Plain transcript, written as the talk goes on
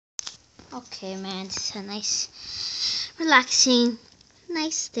Okay, man, it's a nice, relaxing,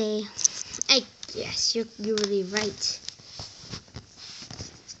 nice day. I guess you're really right.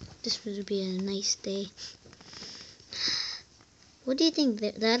 This would be a nice day. What do you think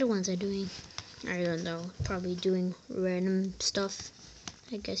the other ones are doing? I don't know. Probably doing random stuff.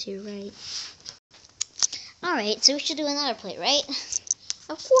 I guess you're right. Alright, so we should do another play, right?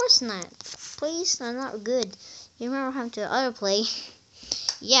 Of course not. Plays are not good. You remember what happened to the other play?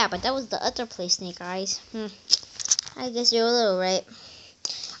 Yeah, but that was the other play, Snake Eyes. I guess you're a little right.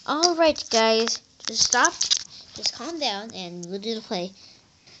 Alright, guys. Just stop. Just calm down and we'll do the play.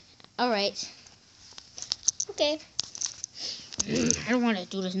 Alright. Okay. I don't want to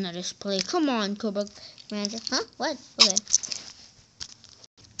do this another play. Come on, Cobra Commander. Huh? What? Okay.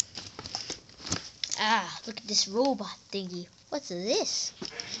 Ah, look at this robot thingy. What's this?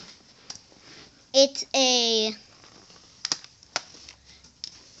 It's a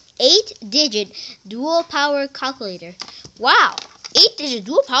 8-digit dual power calculator. Wow, 8-digit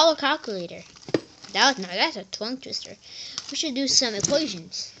dual power calculator. That's a tongue twister. We should do some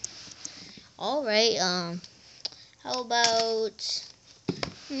equations. All right. How about?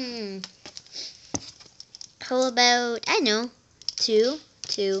 How about, I know, 2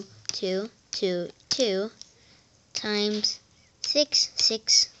 times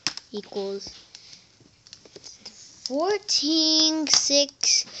 6 equals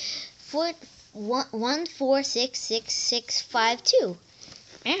 1466652.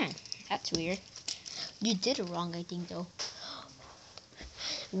 Man, that's weird. You did it wrong, I think, though.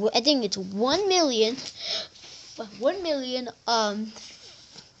 I think it's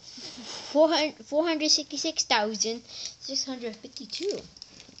 466,652.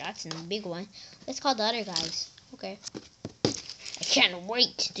 That's a big one. Let's call the other guys. Okay. I can't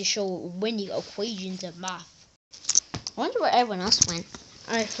wait to show Wendy equations of math. I wonder where everyone else went.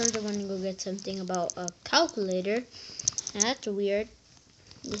 I heard I want to go get something about a calculator. And that's weird.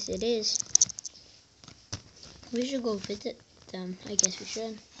 Yes, it is. We should go visit them. I guess we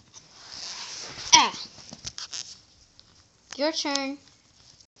should. Ah! Your turn.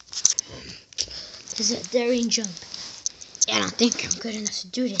 This is a daring jump. I don't think I'm good enough to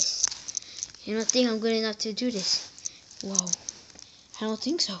do this. I don't think I'm good enough to do this. Whoa. I don't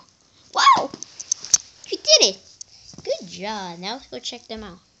think so. Wow! You did it! Good job. Now let's go check them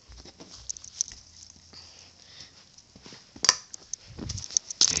out.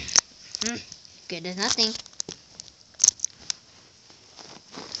 Good as nothing.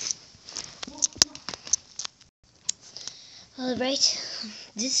 Alright,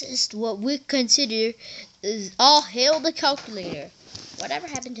 this is what we consider is all hail the calculator. Whatever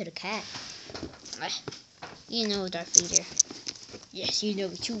happened to the cat? You know, Darth Vader. Yes, you know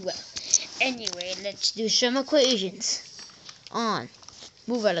me too well. Anyway, let's do some equations. On.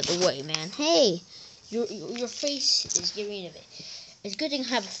 Move out of the way, man. Hey, your face is getting rid of it. It's a good thing I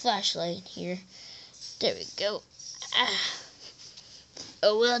have a flashlight here. There we go.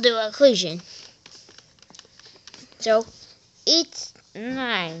 Oh, we'll do an equation. So, 8,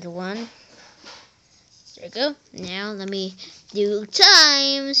 9, 1. There we go. Now let me do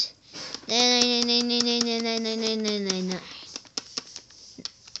times. 9.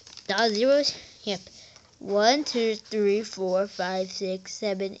 Dot zeros? Yep. 1, 2, 3, 4, 5, 6,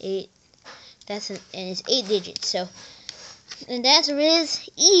 7, 8. And it's 8 digits. So, and the answer is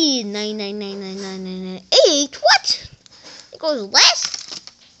E. 9. What? It goes less?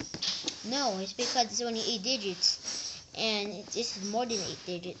 No, it's because it's only 8 digits. And this is more than 8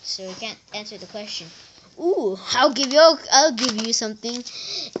 digits, so you can't answer the question. Ooh, I'll give you something.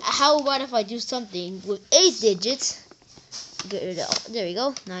 How about if I do something with 8 digits? There we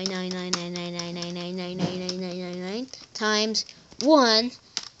go. 9 times 1.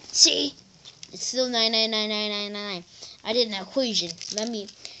 See? It's still 9. I did an equation. Let me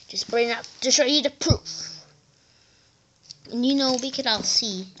just bring it up to show you the proof. And you know, we can all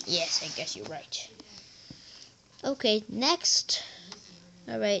see. Yes, I guess you're right. Okay, next.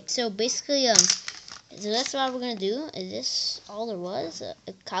 Alright, so basically, so that's what we're gonna do. Is this all there was? A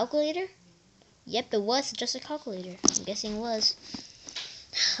calculator? Yep, it was just a calculator. I'm guessing it was.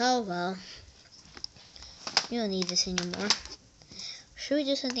 Oh well. You don't need this anymore. Should we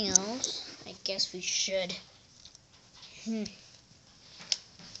do something else? I guess we should.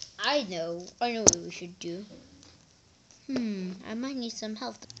 I know what we should do. I might need some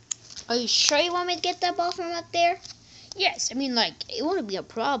help. Are you sure you want me to get that ball from up there? Yes, I mean, like, it wouldn't be a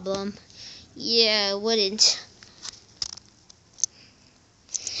problem. Yeah, it wouldn't.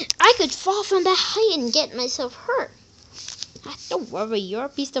 I could fall from that height and get myself hurt. Don't worry, you're a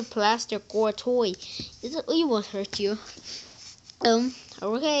piece of plastic or a toy. It won't hurt you.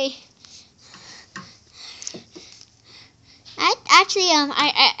 Okay. Actually,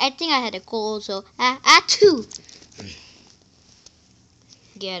 I think I had a cold, so at 2.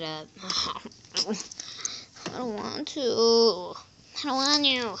 Get up. I don't want to. I don't want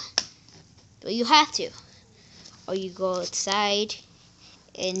you. But you have to. Or you go outside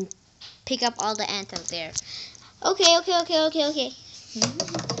and pick up all the ants out there. Okay.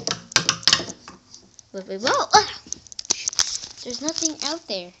 Wait, whoa! There's nothing out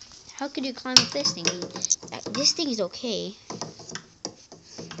there. How could you climb up this thing? This thing is okay.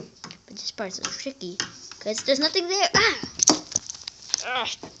 But this part's so tricky. Because there's nothing there.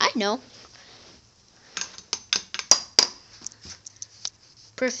 I know.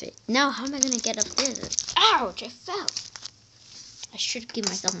 Perfect. Now, how am I going to get up there? Ouch, I fell. I should keep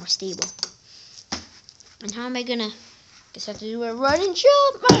myself more stable. And how am I going to... Guess I have to do a run and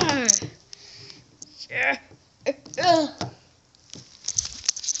jump.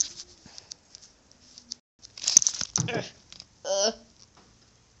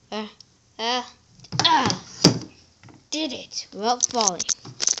 Did it without falling.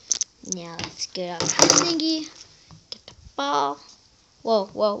 Now let's get up the thingy. Get the ball.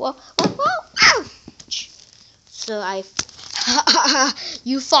 Whoa. Ouch. So I...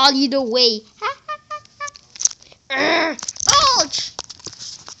 you fall either way. Ouch.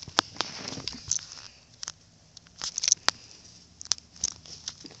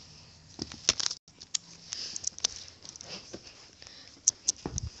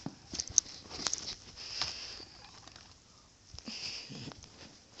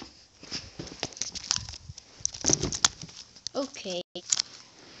 Okay.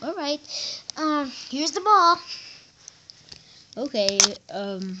 Alright. Here's the ball. Okay,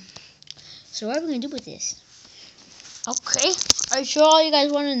 so what are we gonna do with this? Okay. Are you sure all you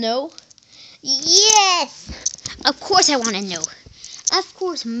guys wanna know? Yes! Of course I wanna know. Of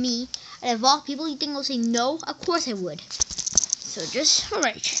course me. Out of all people you think I'll say no? Of course I would. So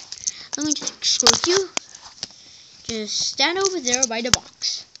alright. Let me just escort you. Just stand over there by the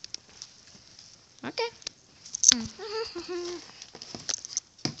box. Okay.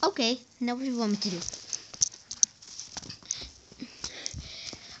 Okay, now what do you want me to do?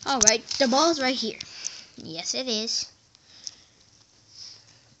 Alright, the ball's right here. Yes, it is.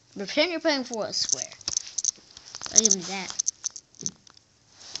 Pretend you're playing for a square. I'll give me that.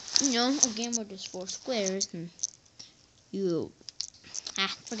 You know, a game where there's 4 squares. You...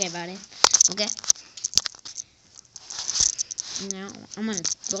 forget about it. Okay? Now, I'm gonna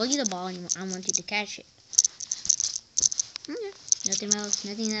throw you the ball and I want you to catch it. Okay. Nothing about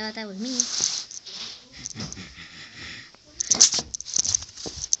that with me.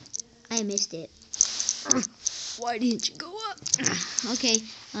 I missed it. Why didn't you go up? Okay,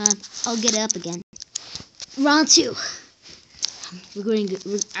 I'll get up again. Round 2. I'm gonna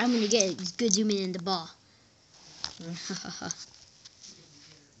get a good zoom in the ball.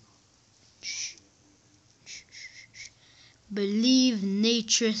 Believe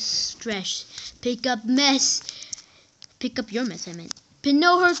nature's stress. Pick up mess. Pick up your mess, I meant.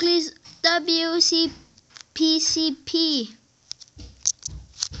 Pinot Hercules WCPCP.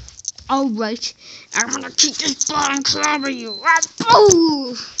 Alright, I'm gonna kick this ball and clobber you.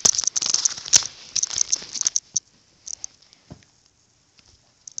 Oh!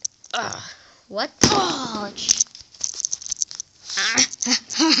 What? Ouch!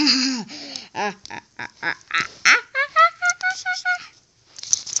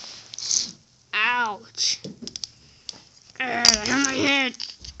 Ouch! On my head!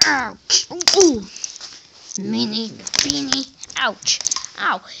 Ouch! Ooh! Beanie! Ouch!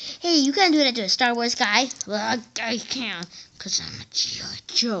 Ow! Hey, you can't do that to a Star Wars guy. Well, I can, because I'm a G.I.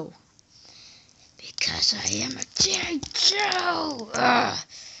 Joe. Because I am a G.I. Joe!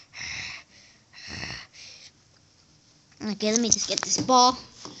 Okay, let me just get this ball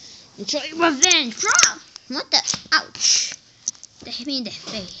and show you revenge. What the? Ouch! That hit me in the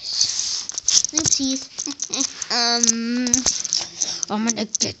face. Oopsies. I'm gonna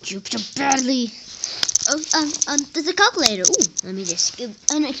get you so badly. There's a calculator. Ooh, let me just give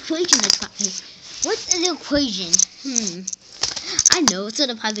an equation to try. What's an equation? I know, instead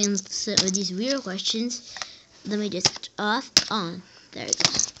of having these weird questions, let me just on. There we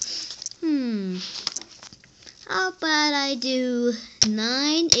go. How about I do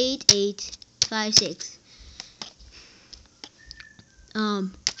 98856?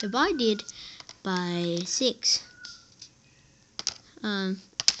 Divided by 6.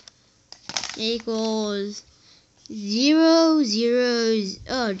 Equals 0, 0.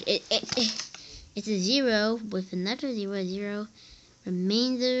 Oh, it's a 0 with another 0, 0.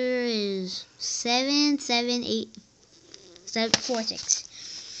 Remainder is 7, 7, 8, 7, 4, 6.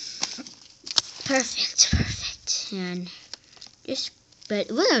 Perfect. And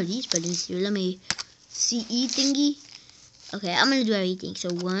But what are these buttons here? Let me see. E thingy. Okay, I'm gonna do everything. So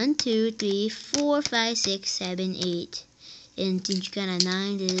 1, 2, 3, 4, 5, 6, 7, 8. And since you got a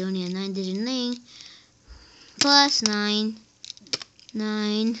 9, there's only a 9-digit name. Plus 9.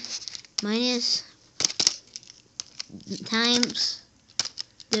 9 minus times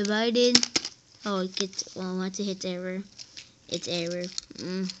divided. Oh, it gets, well, once it hits error, it's error.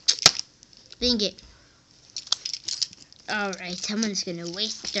 Think it. Alright, I'm just gonna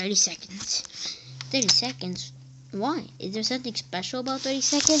waste 30 seconds. 30 seconds? Why? Is there something special about 30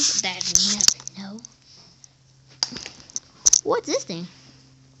 seconds? That you never know. What's this thing?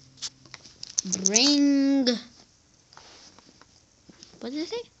 What did it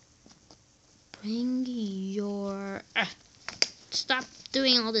say? Bring your... stop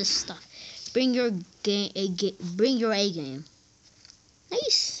doing all this stuff. Bring your bring your A game.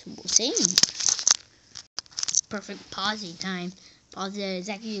 Nice. Same. Perfect pausing time. Pause at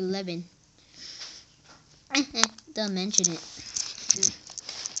exactly 11. Don't mention it.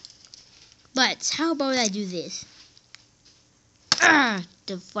 But how about I do this?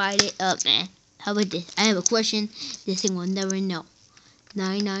 Divide it up, man. How about this? I have a question. This thing will never know.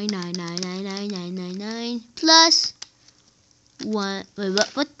 9 plus 1. Wait,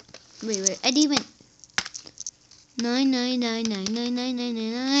 what? Wait. I didn't even. 9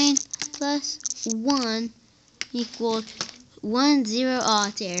 plus 1 equals 1 0. Oh,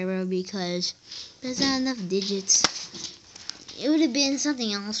 it's error because there's not enough digits. It would have been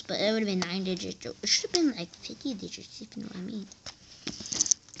something else, but it would have been 9 digits. It should have been like 50 digits, if you know what I mean.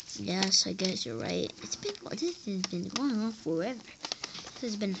 Yes, I guess you're right. This has been going on forever. This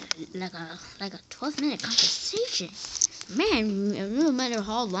has been like a 12-minute conversation. Man, no matter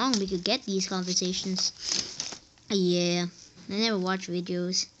how long we could get these conversations. Yeah, I never watch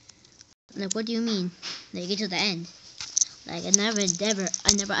videos. Like, what do you mean? Like, get to the end. Like, I never ever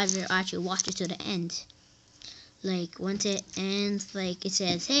actually watched it to the end. Like, once it ends, like, it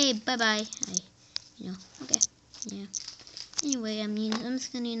says, hey, bye-bye. Okay, yeah. Anyway, I'm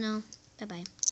just gonna, bye-bye.